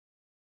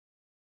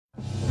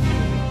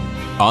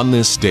On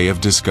this day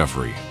of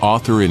discovery,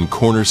 author and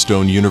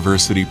Cornerstone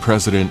University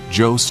President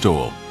Joe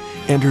Stoll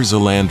enters a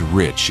land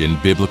rich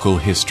in biblical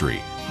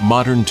history,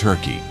 modern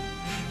Turkey,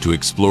 to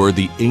explore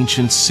the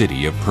ancient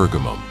city of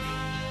Pergamum.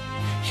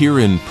 Here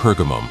in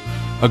Pergamum,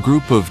 a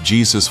group of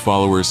Jesus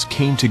followers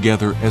came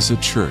together as a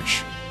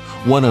church,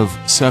 one of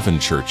 7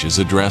 churches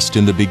addressed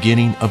in the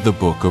beginning of the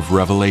book of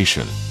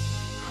Revelation.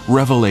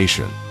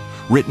 Revelation,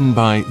 written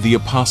by the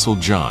Apostle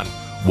John,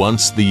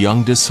 once the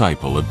young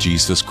disciple of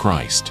Jesus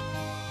Christ.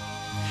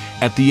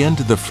 At the end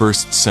of the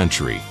 1st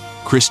century,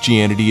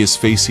 Christianity is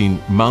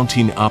facing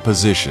mounting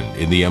opposition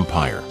in the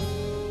empire.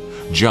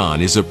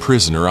 John is a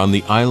prisoner on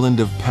the island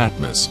of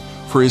Patmos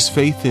for his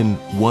faith in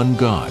one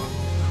God,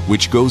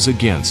 which goes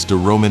against a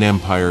Roman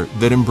Empire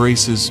that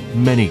embraces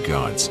many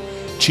gods,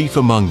 chief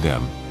among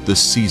them the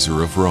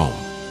Caesar of Rome.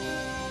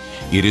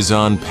 It is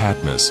on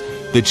Patmos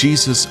that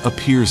Jesus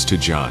appears to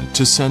John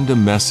to send a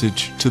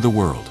message to the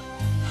world,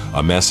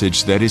 a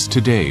message that is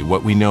today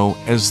what we know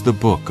as the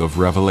book of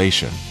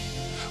Revelation,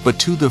 but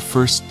to the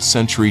 1st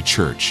century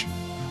church,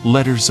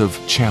 letters of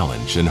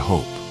challenge and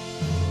hope.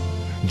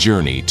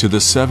 Journey to the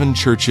 7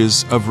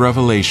 churches of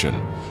Revelation,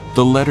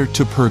 the letter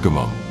to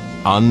Pergamum,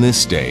 on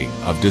this day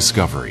of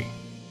discovery.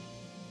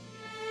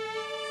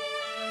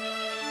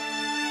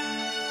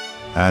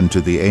 And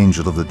to the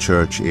angel of the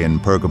church in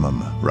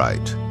Pergamum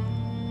write,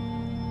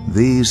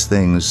 These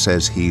things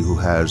says he who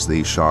has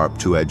the sharp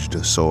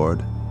two-edged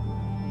sword.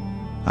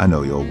 I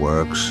know your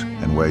works,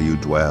 and where you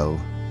dwell,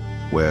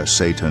 where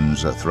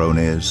Satan's throne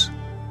is,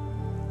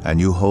 and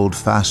you hold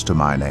fast to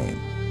my name,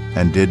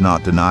 and did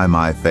not deny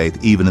my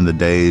faith even in the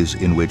days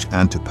in which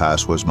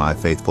Antipas was my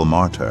faithful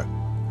martyr,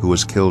 who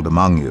was killed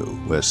among you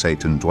where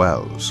Satan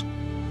dwells.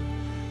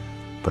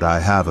 But I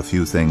have a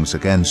few things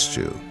against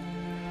you,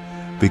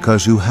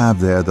 because you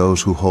have there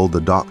those who hold the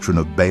doctrine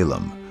of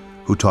Balaam,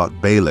 who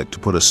taught Balak to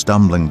put a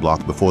stumbling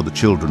block before the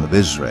children of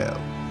Israel,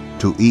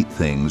 to eat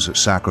things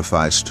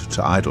sacrificed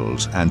to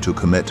idols, and to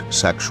commit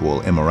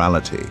sexual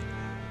immorality.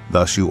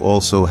 Thus you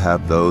also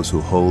have those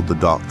who hold the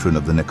doctrine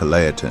of the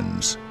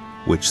Nicolaitans,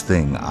 which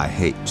thing I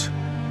hate.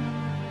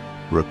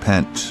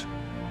 Repent,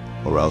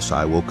 or else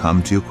I will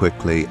come to you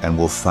quickly and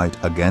will fight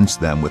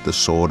against them with the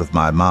sword of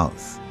my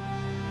mouth.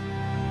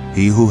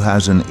 He who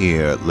has an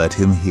ear, let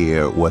him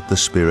hear what the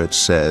Spirit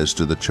says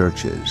to the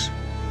churches.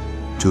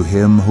 To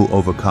him who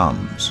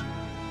overcomes,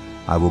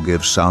 I will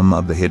give some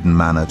of the hidden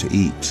manna to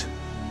eat,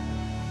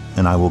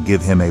 and I will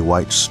give him a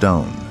white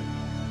stone,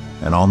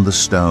 and on the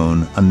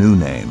stone a new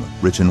name,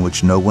 written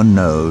which no one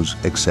knows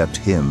except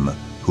him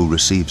who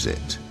receives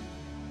it.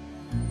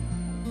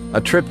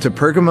 A trip to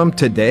Pergamum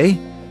today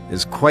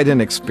is quite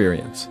an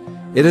experience.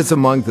 It is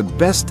among the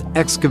best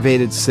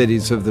excavated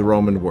cities of the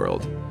Roman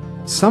world.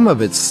 Some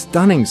of its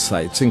stunning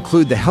sights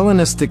include the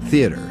Hellenistic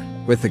Theater,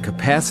 with a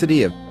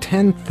capacity of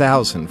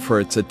 10,000 for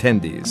its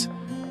attendees.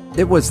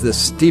 It was the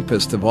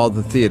steepest of all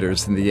the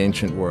theaters in the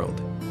ancient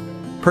world.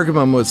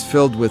 Pergamum was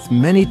filled with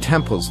many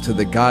temples to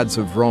the gods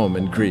of Rome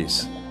and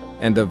Greece.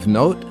 And of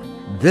note,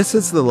 this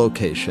is the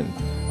location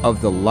of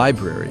the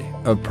Library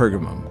of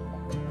Pergamum,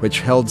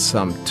 which held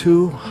some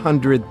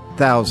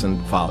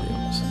 200,000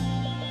 volumes.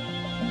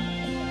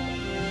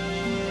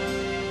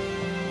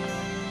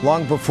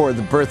 Long before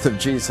the birth of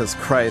Jesus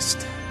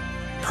Christ,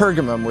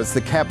 Pergamum was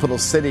the capital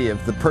city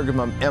of the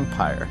Pergamum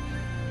Empire,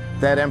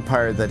 that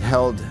empire that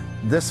held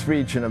this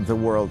region of the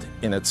world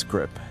in its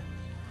grip.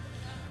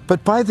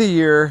 But by the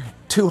year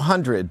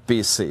 200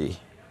 BC,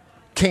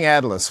 King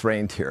Attalus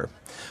reigned here.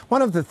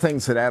 One of the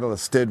things that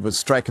Attalus did was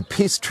strike a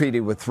peace treaty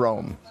with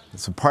Rome.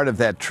 As a part of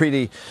that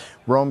treaty,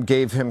 Rome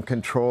gave him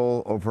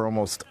control over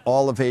almost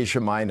all of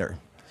Asia Minor.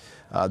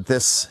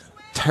 This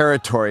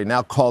territory,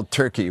 now called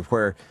Turkey,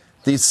 where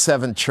these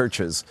 7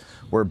 churches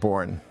were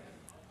born.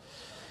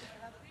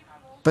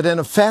 But in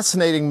a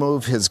fascinating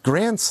move, his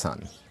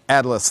grandson,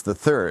 Attalus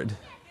III,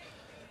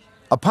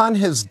 upon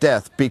his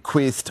death,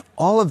 bequeathed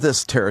all of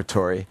this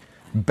territory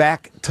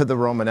back to the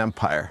Roman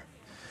Empire.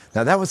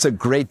 Now that was a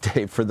great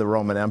day for the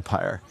Roman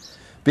Empire,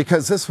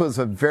 because this was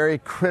a very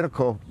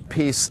critical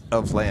piece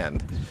of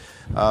land.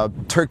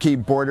 Turkey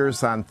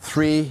borders on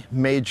 3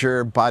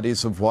 major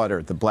bodies of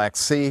water: the Black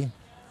Sea,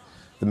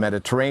 the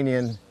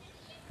Mediterranean,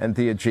 and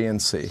the Aegean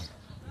Sea.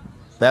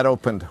 That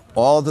opened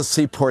all the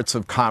seaports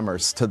of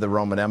commerce to the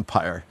Roman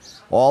Empire.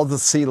 All the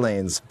sea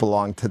lanes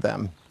belonged to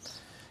them.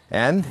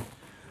 And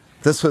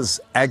this was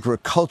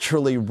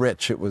agriculturally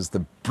rich. It was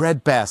the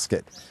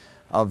breadbasket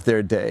of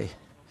their day.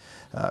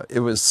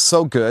 It was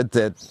so good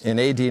that in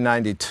AD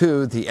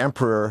 92, the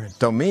Emperor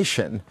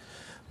Domitian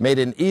made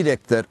an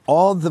edict that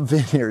all the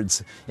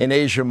vineyards in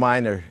Asia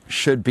Minor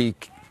should be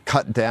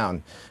cut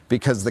down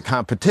because the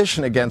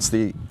competition against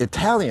the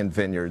Italian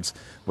vineyards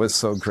was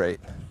so great.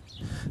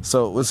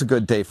 So it was a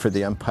good day for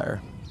the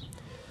empire.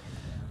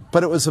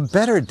 But it was a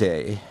better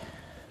day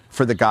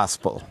for the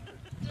gospel,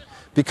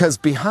 because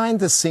behind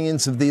the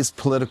scenes of these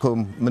political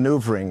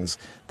maneuverings,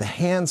 the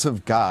hands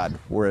of God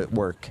were at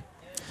work.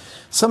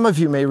 Some of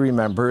you may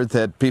remember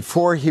that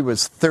before he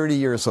was 30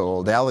 years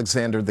old,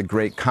 Alexander the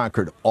Great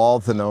conquered all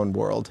the known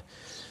world.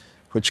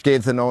 which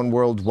gave the known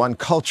world one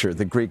culture,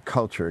 the Greek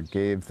culture,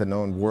 gave the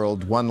known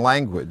world one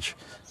language,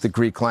 the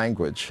Greek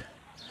language.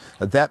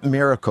 That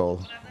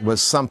miracle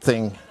was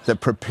something that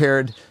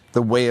prepared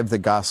the way of the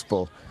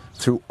gospel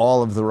through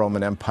all of the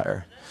Roman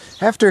Empire.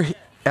 After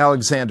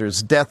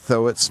Alexander's death,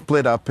 though, it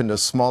split up into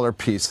smaller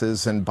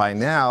pieces, and by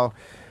now,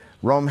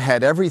 Rome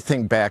had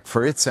everything back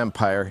for its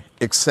empire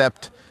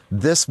except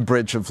this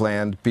bridge of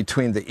land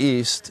between the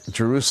east,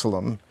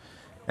 Jerusalem,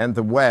 and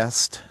the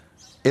west,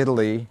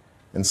 Italy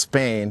and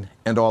Spain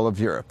and all of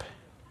Europe.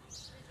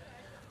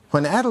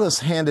 When Attalus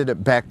handed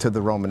it back to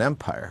the Roman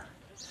Empire,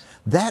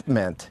 that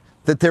meant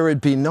that there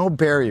would be no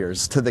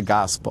barriers to the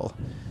gospel,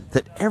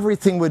 that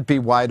everything would be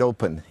wide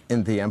open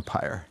in the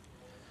empire.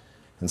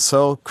 And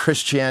so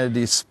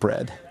Christianity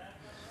spread.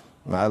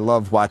 I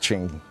love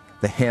watching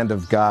the hand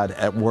of God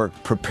at work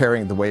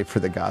preparing the way for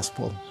the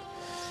gospel.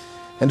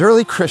 And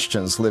early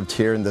Christians lived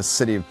here in the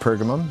city of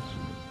Pergamum,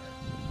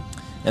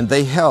 and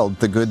they held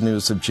the good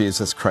news of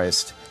Jesus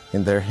Christ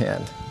in their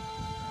hand.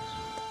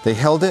 They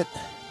held it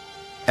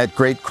at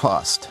great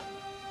cost,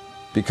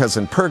 because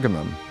in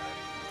Pergamum,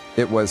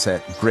 it was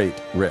at great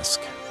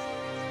risk.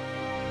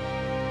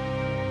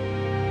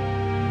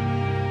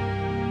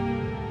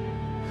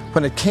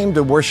 When it came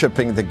to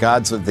worshiping the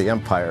gods of the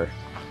empire,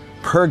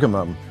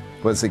 Pergamum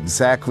was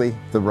exactly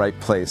the right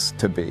place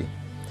to be.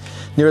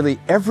 Nearly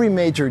every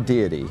major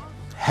deity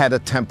had a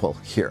temple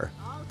here.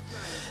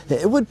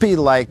 It would be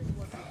like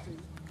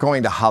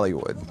going to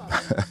Hollywood.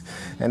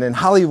 And in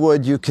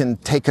Hollywood, you can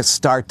take a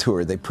star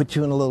tour. They put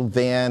you in a little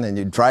van and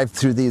you drive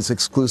through these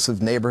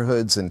exclusive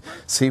neighborhoods and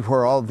see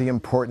where all the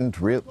important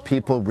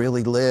people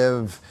really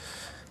live.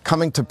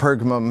 Coming to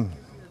Pergamum,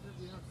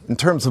 in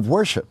terms of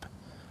worship,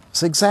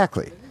 it's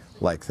exactly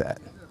like that.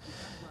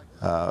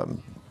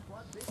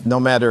 No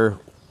matter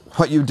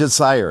what you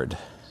desired,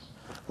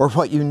 or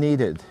what you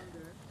needed,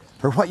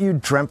 or what you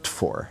dreamt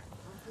for,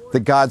 the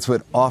gods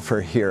would offer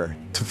here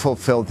to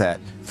fulfill that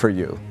for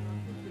you.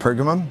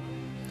 Pergamum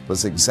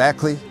was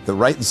exactly the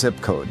right zip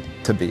code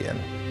to be in.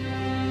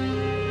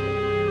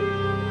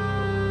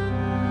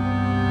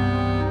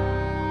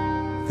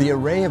 The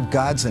array of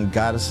gods and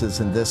goddesses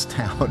in this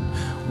town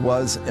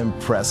was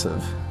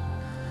impressive.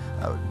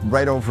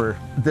 Right over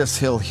this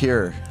hill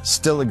here,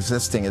 still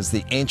existing, is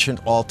the ancient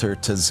altar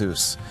to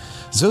Zeus.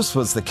 Zeus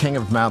was the king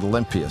of Mount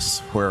Olympus,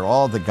 where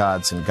all the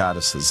gods and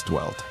goddesses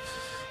dwelt.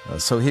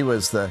 So he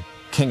was the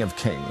king of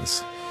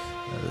kings.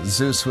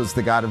 Zeus was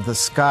the god of the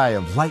sky,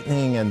 of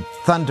lightning and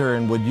thunder,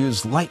 and would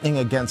use lightning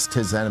against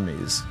his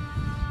enemies.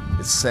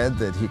 It's said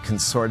that he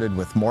consorted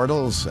with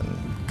mortals and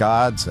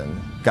gods and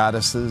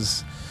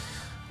goddesses.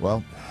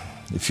 Well,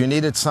 if you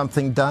needed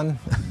something done,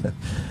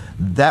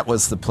 that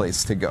was the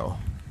place to go.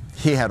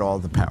 He had all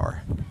the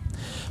power.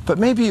 But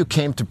maybe you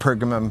came to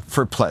Pergamum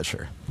for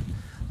pleasure.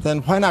 Then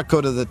why not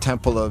go to the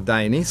temple of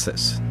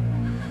Dionysus?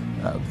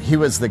 He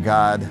was the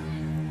god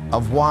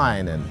of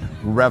wine and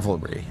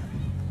revelry.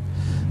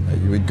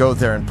 You would go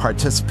there and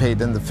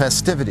participate in the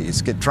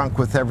festivities, get drunk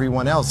with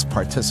everyone else,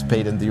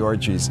 participate in the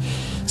orgies.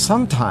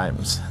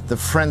 Sometimes the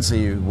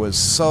frenzy was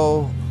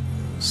so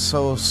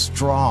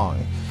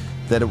strong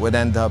that it would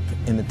end up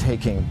in the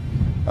taking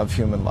of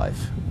human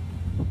life.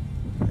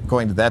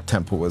 Going to that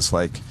temple was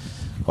like,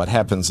 what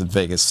happens in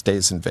Vegas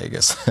stays in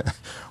Vegas,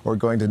 or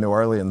going to New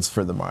Orleans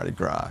for the Mardi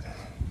Gras.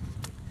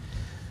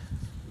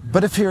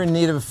 But if you're in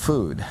need of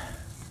food,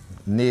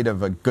 in need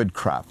of a good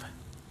crop,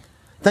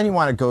 then you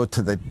want to go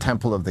to the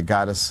temple of the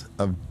goddess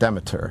of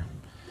Demeter.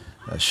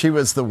 She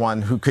was the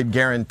one who could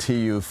guarantee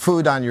you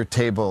food on your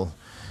table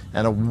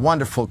and a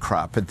wonderful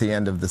crop at the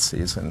end of the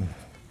season.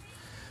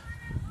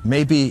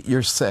 Maybe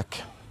you're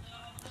sick.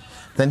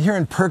 Then here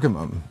in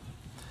Pergamum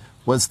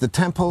was the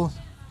temple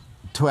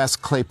to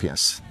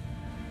Asclepius,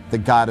 the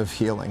god of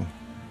healing.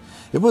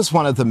 It was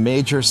one of the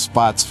major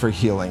spots for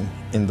healing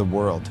in the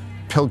world.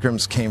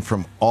 Pilgrims came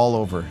from all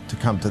over to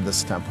come to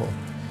this temple.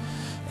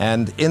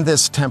 And in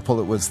this temple,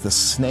 it was the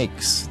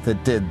snakes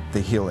that did the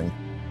healing.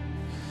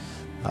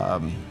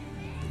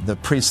 The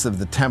priests of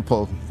the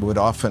temple would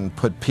often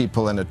put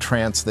people in a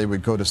trance. They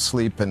would go to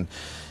sleep, and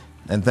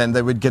then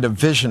they would get a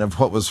vision of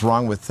what was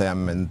wrong with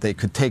them, and they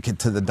could take it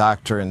to the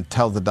doctor and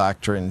tell the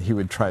doctor, and he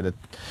would try to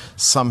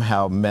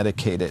somehow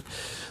medicate it.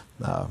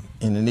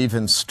 In an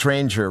even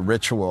stranger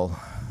ritual,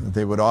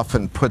 they would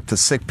often put the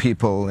sick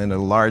people in a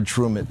large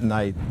room at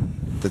night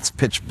that's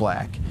pitch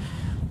black.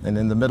 And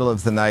in the middle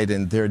of the night,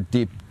 in their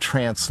deep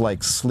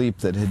trance-like sleep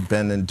that had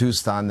been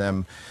induced on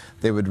them,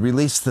 they would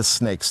release the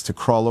snakes to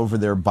crawl over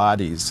their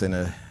bodies in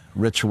a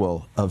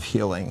ritual of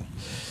healing.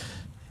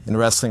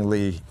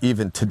 Interestingly,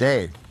 even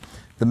today,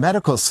 the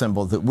medical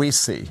symbol that we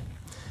see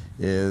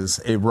is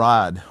a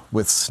rod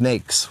with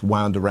snakes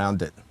wound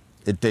around it.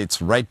 It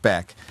dates right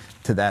back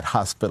to that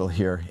hospital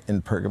here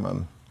in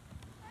Pergamum.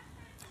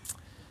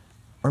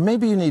 Or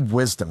maybe you need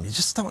wisdom. You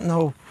just don't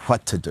know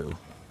what to do.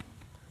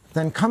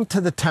 Then come to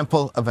the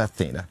temple of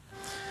Athena,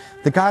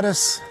 the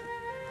goddess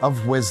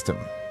of wisdom,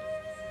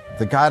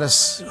 the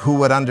goddess who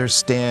would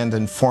understand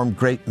and form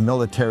great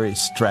military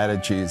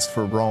strategies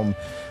for Rome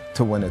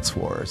to win its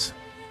wars.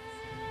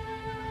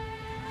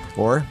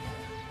 Or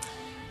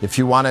if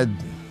you wanted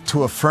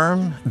to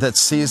affirm that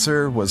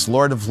Caesar was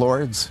Lord of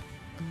Lords,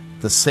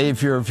 the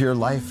Savior of your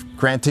life,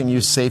 granting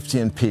you safety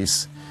and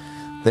peace,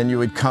 then you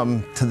would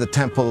come to the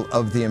temple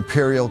of the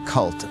imperial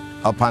cult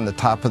up on the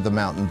top of the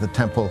mountain, the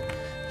temple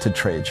to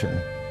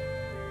Trajan.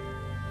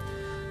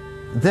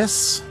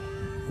 This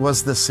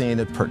was the scene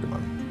at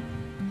Pergamum.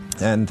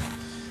 And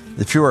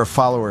if you are a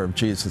follower of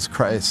Jesus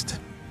Christ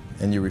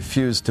and you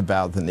refuse to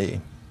bow the knee,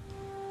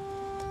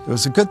 it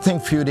was a good thing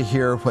for you to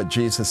hear what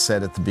Jesus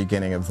said at the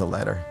beginning of the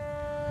letter,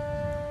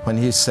 when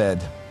he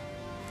said,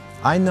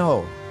 I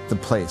know the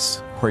place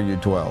where you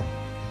dwell,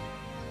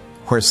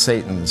 where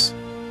Satan's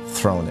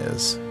throne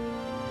is.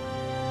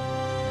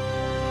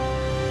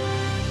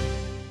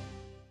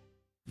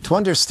 To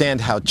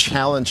understand how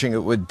challenging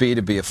it would be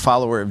to be a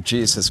follower of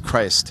Jesus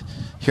Christ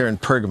here in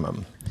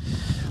Pergamum,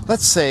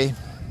 let's say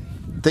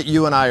that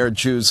you and I are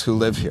Jews who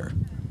live here,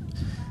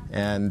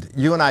 and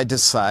you and I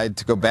decide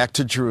to go back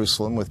to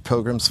Jerusalem with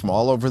pilgrims from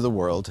all over the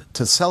world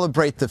to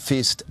celebrate the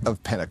Feast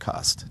of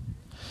Pentecost.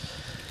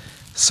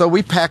 So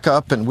we pack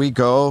up and we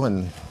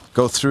go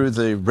through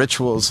the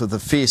rituals of the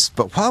feast,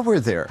 but while we're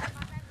there,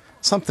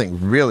 something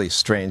really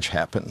strange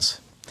happens.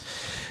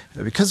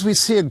 Because we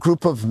see a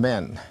group of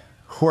men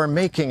who are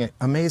making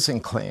amazing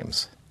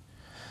claims.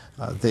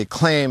 They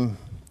claim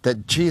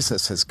that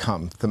Jesus has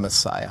come, the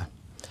Messiah,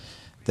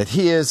 that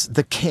he is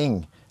the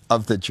King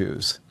of the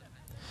Jews.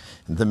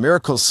 And the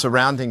miracles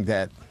surrounding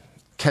that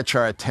catch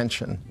our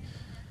attention,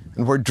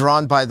 and we're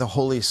drawn by the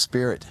Holy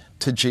Spirit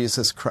to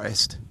Jesus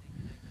Christ.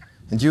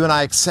 And you and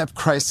I accept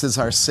Christ as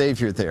our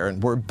Savior there,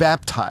 and we're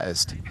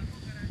baptized.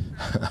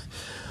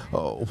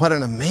 Oh, what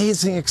an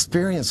amazing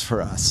experience for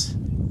us.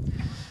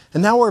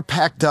 And now we're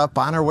packed up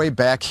on our way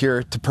back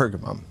here to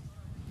Pergamum,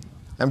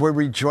 and we're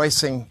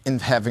rejoicing in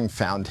having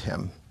found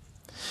him.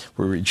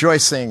 We're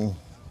rejoicing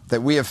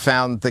that we have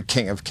found the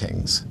King of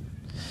Kings,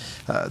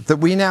 that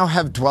we now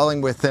have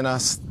dwelling within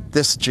us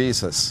this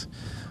Jesus,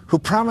 who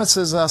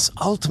promises us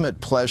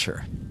ultimate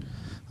pleasure.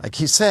 Like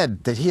he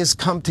said, that he has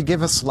come to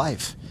give us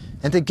life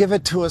and to give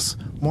it to us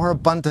more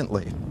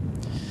abundantly.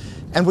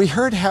 And we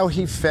heard how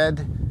he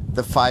fed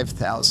the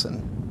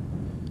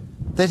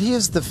 5,000, that he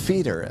is the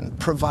feeder and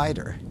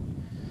provider.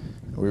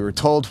 We were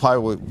told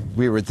while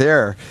we were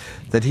there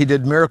that he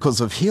did miracles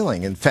of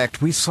healing. In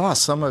fact, we saw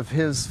some of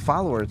his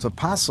followers,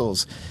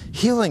 apostles,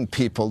 healing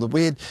people.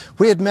 That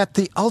we had met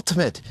the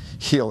ultimate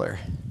healer.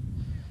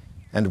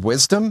 And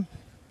wisdom?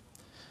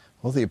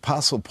 Well, the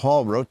Apostle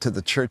Paul wrote to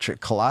the church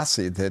at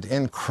Colossae that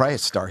in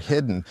Christ are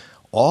hidden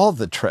all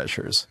the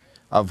treasures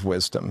of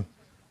wisdom.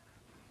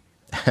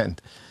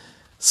 And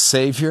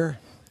Savior,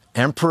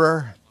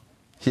 Emperor,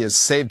 he has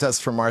saved us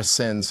from our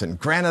sins and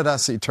granted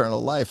us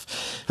eternal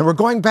life. And we're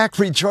going back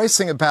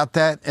rejoicing about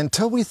that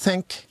until we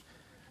think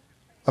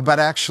about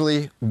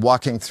actually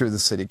walking through the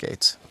city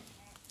gates.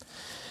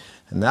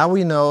 And now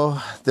we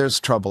know there's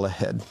trouble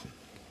ahead.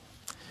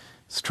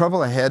 It's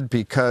trouble ahead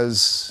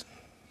because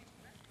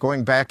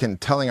going back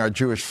and telling our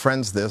Jewish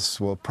friends this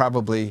will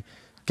probably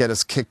get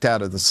us kicked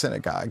out of the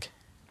synagogue.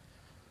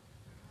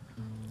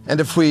 And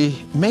if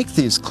we make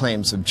these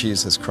claims of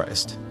Jesus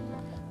Christ,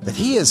 that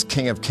he is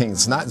King of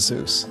Kings, not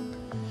Zeus,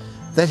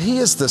 that he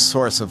is the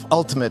source of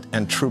ultimate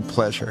and true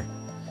pleasure,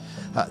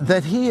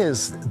 that he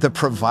is the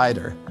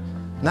provider,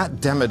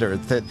 not Demeter,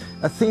 that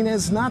Athena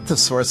is not the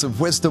source of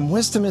wisdom.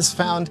 Wisdom is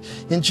found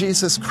in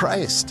Jesus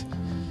Christ.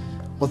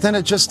 Well, then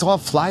it just all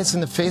flies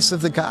in the face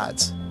of the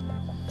gods.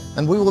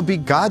 And we will be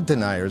God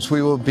deniers.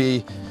 We will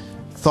be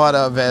thought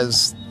of,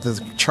 as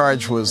the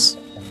charge was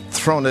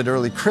thrown at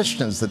early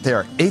Christians, that they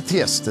are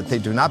atheists, that they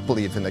do not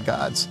believe in the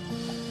gods.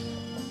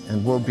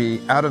 And we'll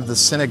be out of the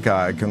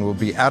synagogue and we'll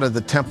be out of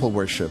the temple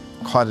worship,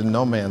 caught in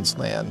no man's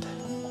land,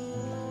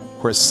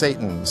 where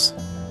Satan's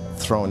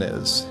throne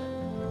is.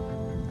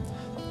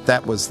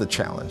 That was the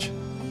challenge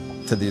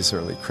to these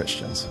early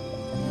Christians.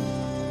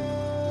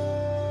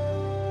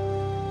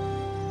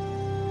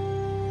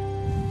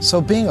 So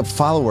being a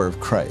follower of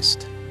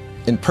Christ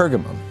in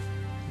Pergamum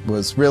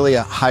was really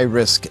a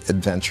high-risk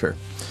adventure.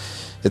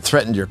 It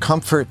threatened your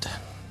comfort,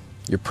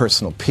 your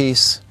personal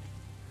peace,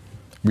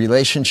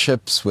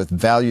 relationships with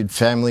valued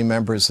family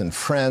members and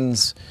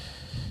friends.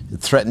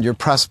 It threatened your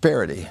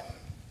prosperity,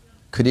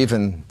 could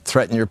even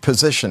threaten your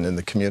position in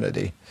the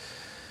community.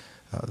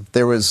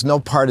 There was no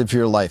part of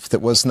your life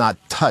that was not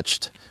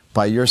touched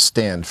by your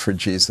stand for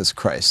Jesus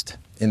Christ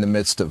in the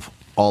midst of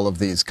all of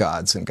these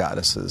gods and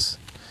goddesses.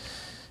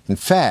 In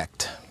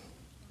fact,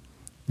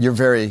 your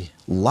very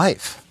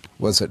life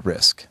was at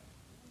risk.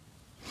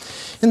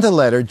 In the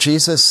letter,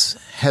 Jesus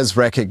has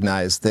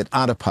recognized that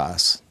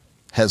Antipas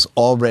has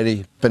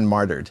already been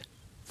martyred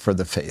for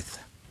the faith.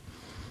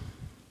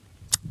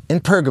 In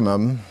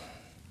Pergamum,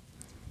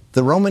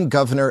 the Roman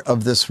governor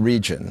of this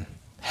region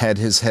had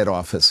his head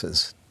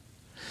offices.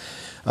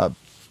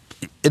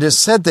 It is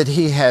said that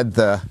he had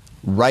the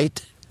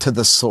right to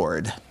the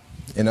sword.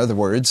 In other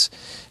words,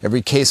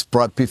 every case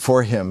brought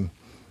before him,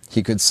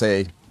 he could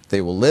say,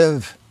 they will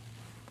live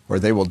or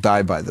they will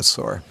die by the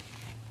sword.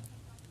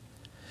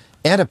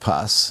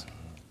 Antipas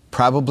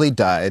probably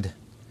died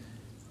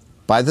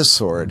by the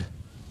sword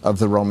of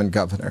the Roman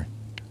governor.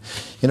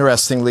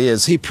 Interestingly,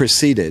 as he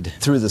proceeded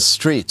through the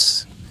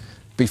streets,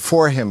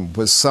 before him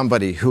was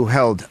somebody who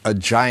held a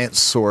giant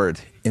sword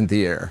in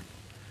the air.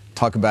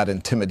 Talk about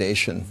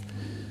intimidation.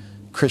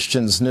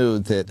 Christians knew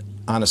that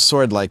on a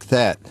sword like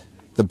that,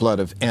 the blood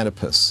of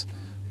Antipas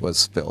was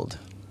spilled.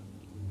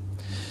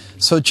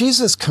 So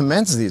Jesus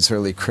commends these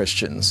early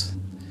Christians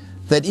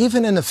that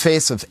even in the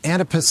face of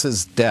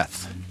Antipas's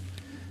death,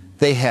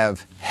 they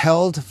have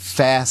held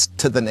fast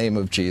to the name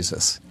of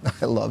Jesus.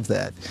 I love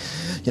that.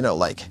 You know,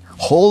 like,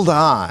 hold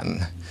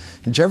on.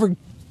 Did you ever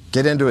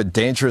get into a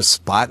dangerous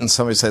spot and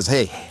somebody says,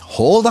 hey,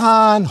 hold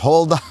on,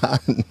 hold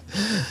on?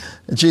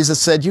 And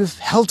Jesus said, you've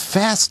held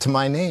fast to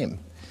my name.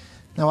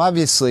 Now,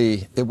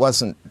 obviously, it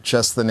wasn't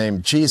just the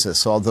name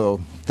Jesus,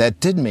 although that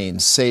did mean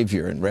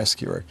Savior and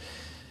Rescuer.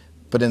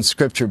 But in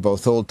Scripture,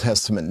 both Old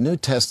Testament and New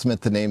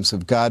Testament, the names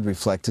of God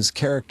reflect His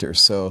character.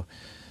 So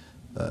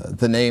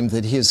the name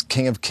that He is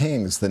King of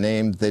Kings, the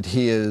name that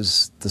He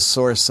is the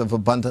source of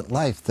abundant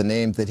life, the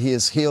name that He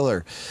is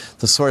healer,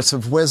 the source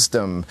of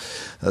wisdom,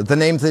 the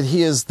name that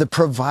He is the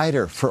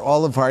provider for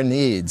all of our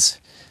needs.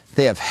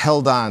 They have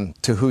held on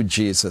to who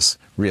Jesus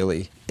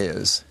really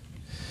is.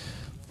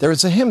 There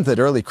was a hymn that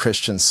early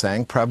Christians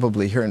sang,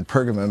 probably here in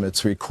Pergamum.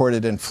 It's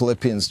recorded in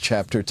Philippians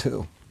chapter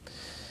 2.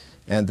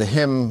 And the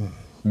hymn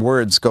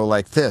words go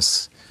like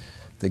this: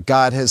 that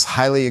God has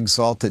highly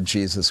exalted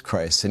Jesus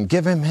Christ and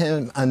given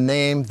Him a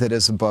name that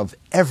is above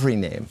every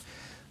name,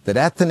 that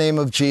at the name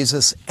of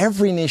Jesus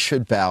every knee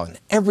should bow and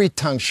every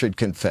tongue should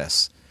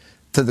confess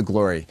to the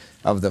glory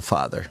of the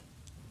Father.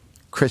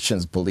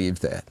 Christians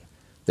believed that.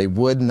 They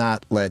would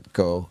not let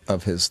go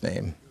of His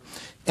name.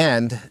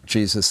 And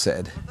Jesus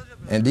said,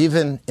 and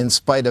even in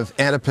spite of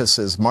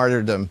Antipas's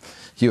martyrdom,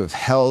 you have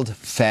held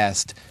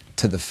fast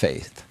to the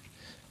faith.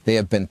 They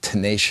have been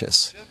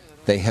tenacious.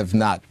 They have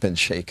not been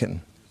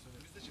shaken.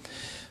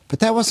 But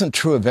that wasn't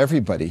true of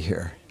everybody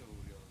here.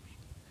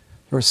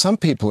 There were some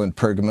people in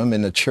Pergamum,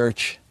 in the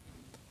church,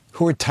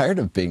 who were tired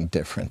of being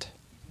different,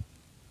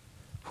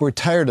 who were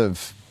tired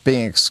of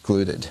being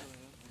excluded,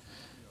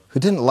 who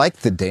didn't like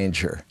the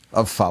danger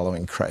of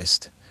following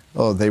Christ.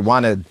 Oh, they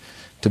wanted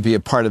to be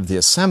a part of the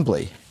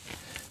assembly,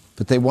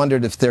 but they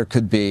wondered if there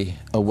could be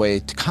a way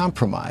to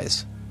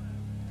compromise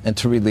and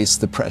to release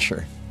the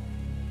pressure.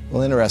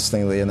 Well,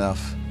 interestingly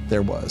enough,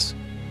 there was.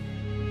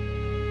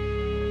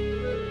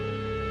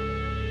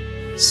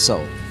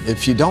 So,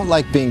 if you don't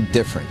like being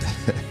different,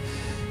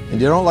 and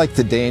you don't like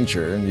the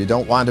danger, and you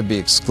don't want to be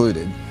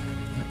excluded,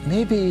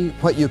 maybe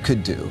what you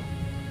could do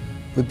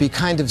would be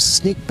kind of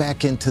sneak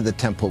back into the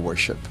temple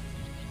worship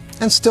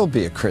and still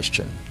be a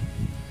Christian.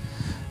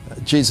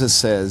 Jesus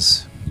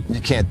says,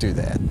 you can't do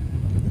that.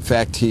 In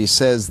fact, He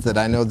says that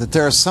I know that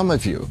there are some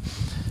of you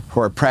who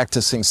are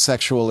practicing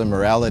sexual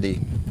immorality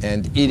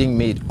and eating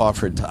meat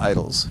offered to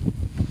idols.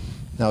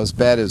 Now, as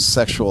bad as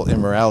sexual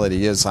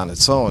immorality is on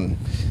its own,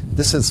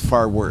 this is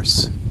far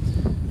worse,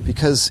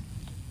 because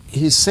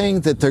He's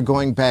saying that they're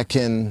going back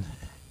in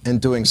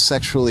and doing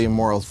sexually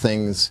immoral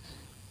things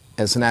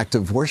as an act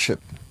of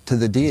worship to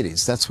the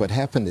deities. That's what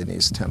happened in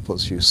these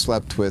temples. You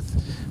slept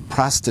with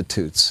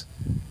prostitutes.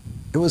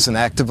 It was an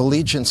act of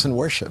allegiance and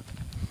worship.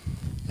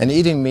 And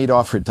eating meat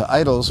offered to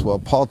idols, well,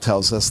 Paul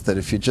tells us that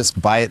if you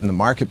just buy it in the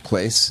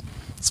marketplace,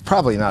 it's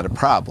probably not a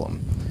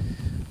problem.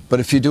 But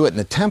if you do it in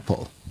a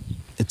temple,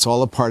 it's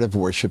all a part of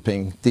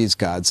worshiping these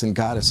gods and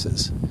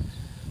goddesses.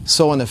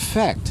 So in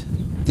effect,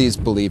 these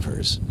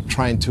believers,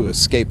 trying to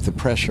escape the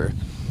pressure,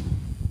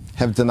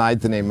 have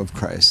denied the name of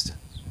Christ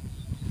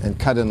and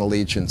cut an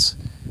allegiance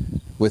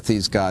with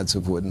these gods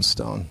of wood and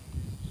stone.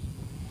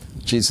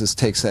 Jesus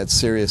takes that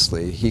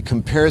seriously. He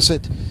compares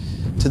it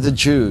to the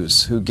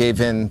Jews who gave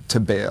in to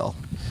Baal.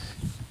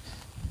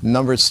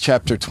 Numbers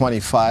chapter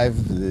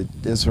 25,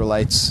 the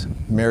Israelites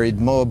married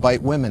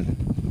Moabite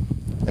women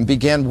and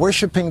began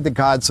worshiping the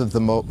gods of the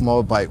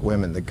Moabite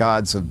women, the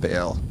gods of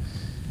Baal.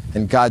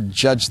 And God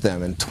judged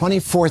them, and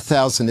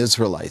 24,000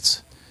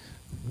 Israelites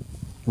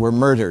were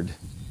murdered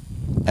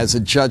as a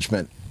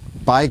judgment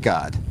by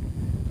God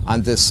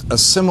on this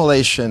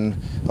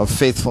assimilation of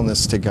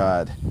faithfulness to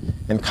God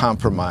and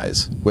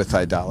compromise with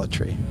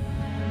idolatry.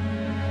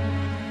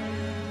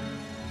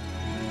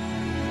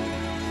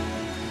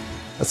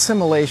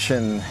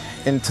 Assimilation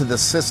into the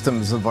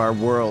systems of our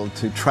world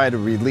to try to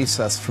release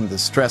us from the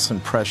stress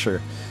and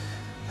pressure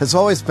has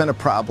always been a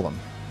problem.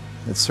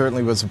 It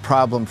certainly was a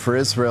problem for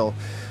Israel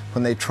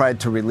when they tried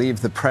to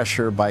relieve the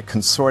pressure by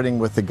consorting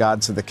with the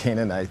gods of the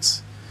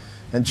Canaanites.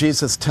 And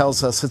Jesus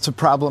tells us it's a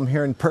problem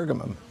here in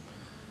Pergamum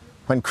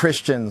when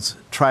Christians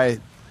try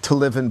to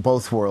live in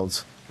both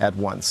worlds at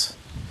once.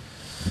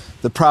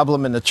 The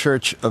problem in the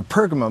church of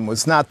Pergamum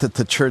was not that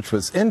the church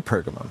was in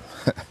Pergamum.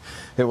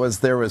 It was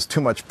there was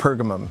too much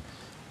Pergamum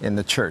in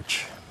the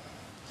church.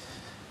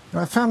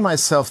 I found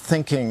myself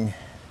thinking,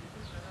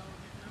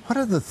 what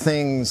are the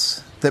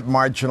things that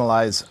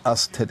marginalize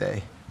us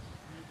today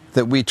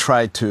that we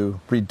try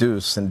to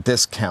reduce and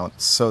discount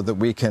so that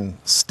we can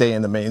stay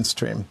in the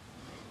mainstream?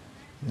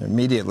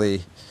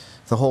 Immediately,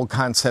 the whole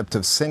concept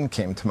of sin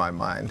came to my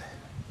mind.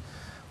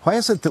 Why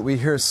is it that we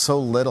hear so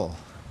little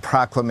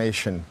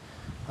proclamation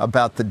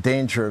about the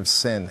danger of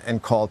sin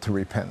and call to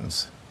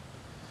repentance?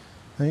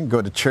 You can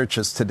go to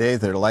churches today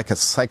that are like a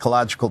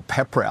psychological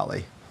pep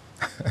rally.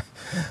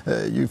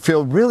 You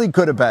feel really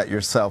good about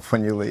yourself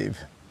when you leave.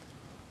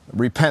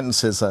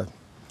 Repentance is a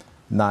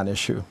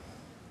non-issue.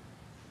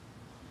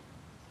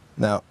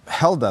 Now,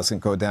 hell doesn't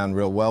go down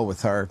real well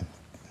with our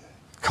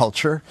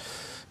culture.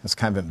 It's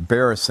kind of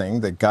embarrassing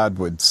that God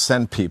would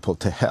send people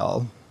to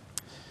hell.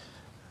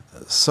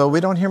 So we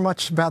don't hear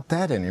much about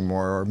that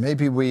anymore. Or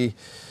maybe we,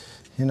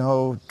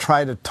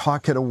 try to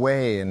talk it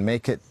away and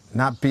make it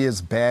not be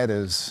as bad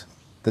as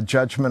the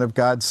judgment of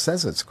God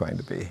says it's going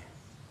to be.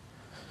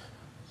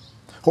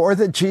 Or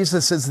that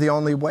Jesus is the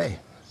only way.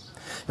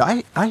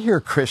 I hear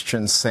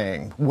Christians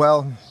saying,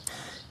 well,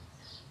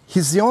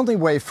 he's the only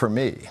way for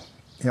me.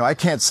 I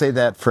can't say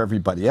that for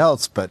everybody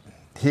else, but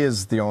he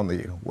is the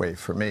only way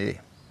for me.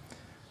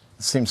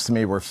 It seems to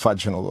me we're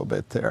fudging a little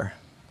bit there.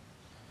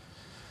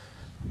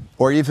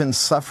 Or even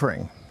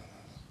suffering.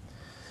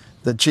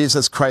 That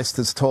Jesus Christ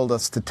has told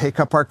us to take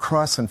up our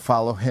cross and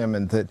follow him,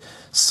 and that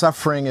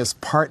suffering is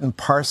part and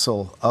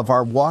parcel of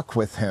our walk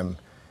with him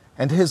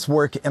and his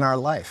work in our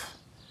life.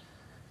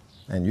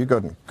 And you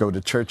go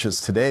to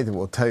churches today that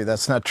will tell you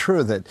that's not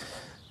true, that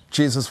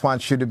Jesus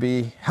wants you to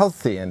be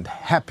healthy and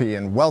happy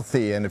and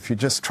wealthy, and if you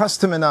just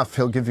trust him enough,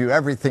 he'll give you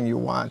everything you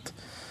want.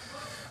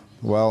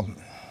 Well,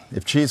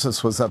 if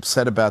Jesus was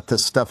upset about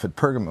this stuff at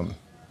Pergamum,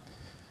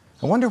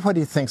 I wonder what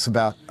he thinks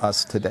about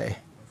us today,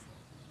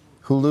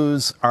 who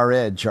lose our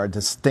edge, our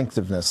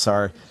distinctiveness,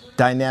 our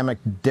dynamic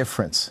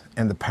difference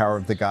in the power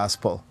of the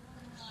gospel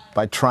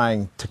by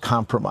trying to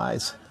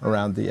compromise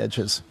around the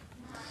edges.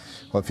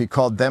 Well, if he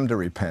called them to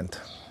repent,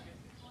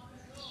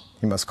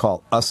 he must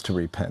call us to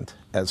repent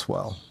as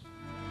well.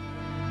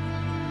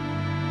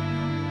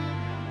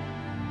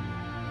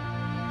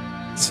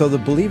 So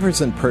the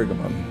believers in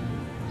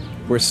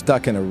Pergamum were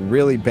stuck in a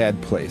really bad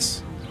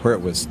place where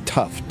it was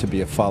tough to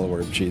be a follower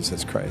of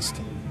Jesus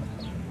Christ.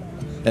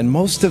 And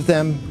most of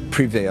them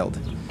prevailed.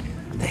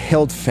 They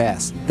held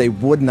fast. They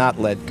would not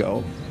let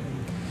go.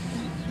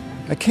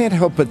 I can't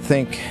help but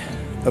think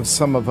of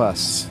some of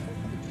us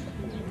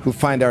who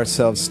find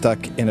ourselves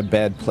stuck in a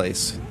bad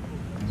place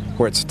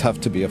where it's tough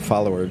to be a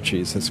follower of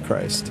Jesus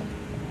Christ.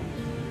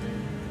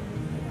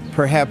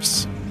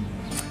 Perhaps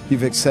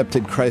you've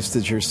accepted Christ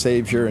as your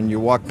Savior and you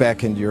walk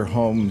back into your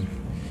home,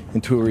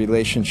 into a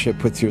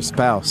relationship with your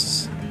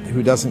spouse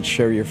who doesn't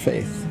share your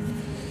faith.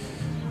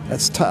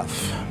 That's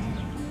tough.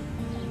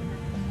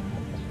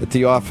 At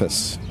the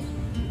office,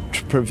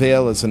 to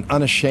prevail as an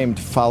unashamed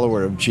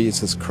follower of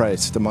Jesus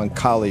Christ among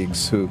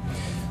colleagues who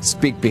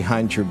speak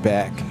behind your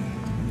back,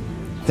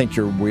 think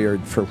you're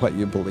weird for what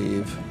you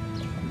believe,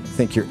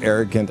 think you're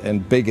arrogant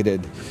and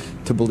bigoted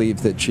to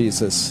believe that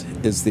Jesus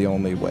is the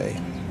only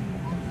way.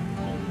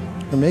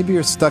 Or maybe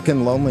you're stuck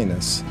in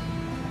loneliness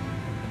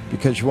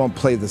because you won't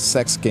play the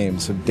sex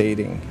games of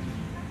dating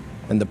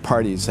and the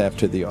parties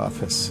after the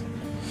office.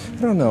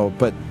 I don't know,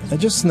 but I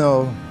just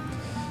know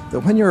that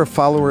when you're a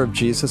follower of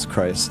Jesus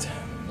Christ,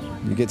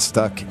 you get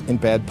stuck in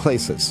bad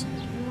places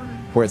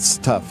where it's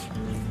tough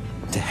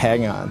to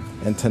hang on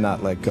and to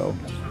not let go.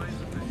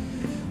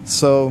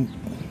 So,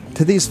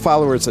 to these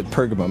followers at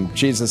Pergamum,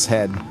 Jesus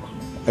had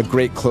a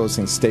great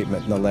closing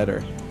statement in the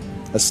letter,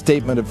 a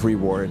statement of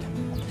reward.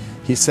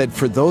 He said,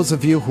 "For those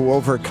of you who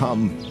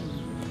overcome,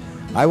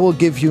 I will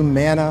give you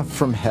manna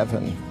from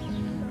heaven,"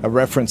 a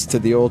reference to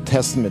the Old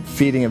Testament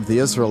feeding of the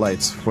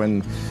Israelites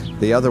when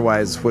they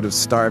otherwise would have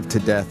starved to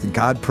death.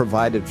 God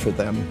provided for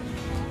them.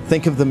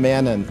 Think of the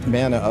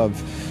manna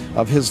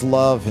of his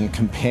love and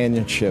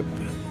companionship,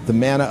 the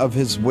manna of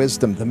his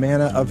wisdom, the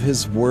manna of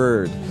his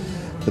word,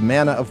 the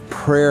manna of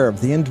prayer,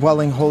 of the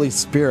indwelling Holy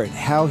Spirit,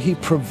 how he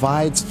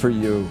provides for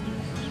you.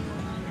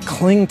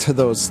 Cling to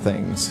those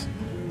things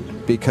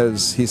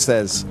because he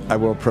says, "I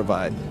will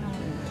provide."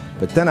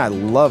 But then I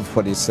love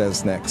what he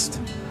says next.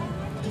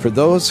 "For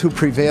those who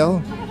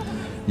prevail,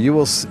 you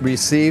will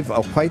receive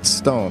a white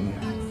stone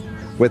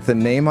with a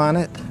name on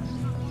it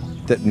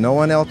that no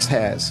one else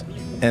has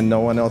and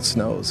no one else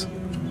knows."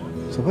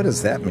 So what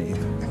does that mean?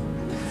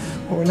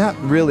 Well, we're not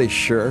really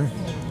sure.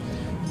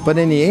 But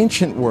in the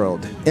ancient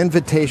world,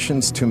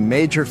 invitations to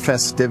major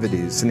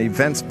festivities and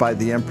events by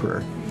the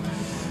emperor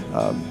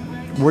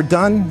were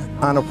done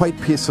on a white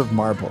piece of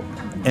marble,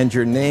 and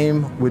your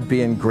name would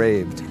be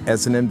engraved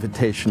as an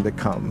invitation to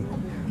come.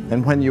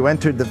 And when you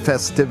entered the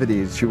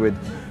festivities, you would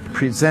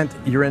present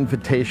your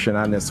invitation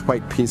on this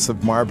white piece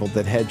of marble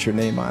that had your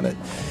name on it.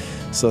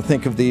 So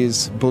think of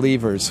these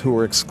believers who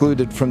were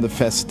excluded from the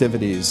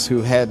festivities,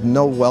 who had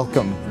no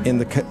welcome in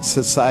the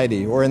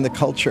society or in the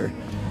culture,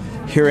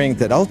 hearing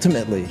that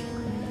ultimately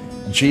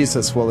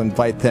Jesus will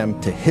invite them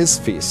to his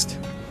feast.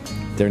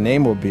 Their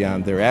name will be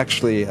on there,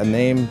 actually a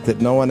name that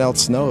no one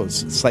else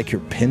knows. It's like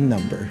your PIN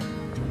number.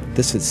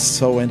 This is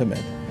so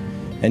intimate.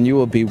 And you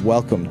will be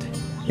welcomed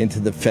into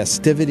the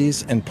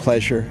festivities and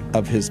pleasure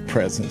of his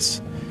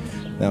presence.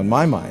 Now, in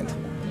my mind,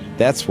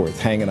 that's worth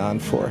hanging on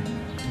for.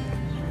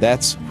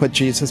 That's what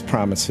Jesus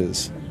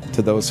promises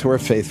to those who are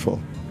faithful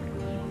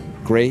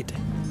great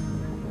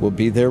will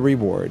be their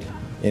reward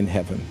in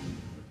heaven.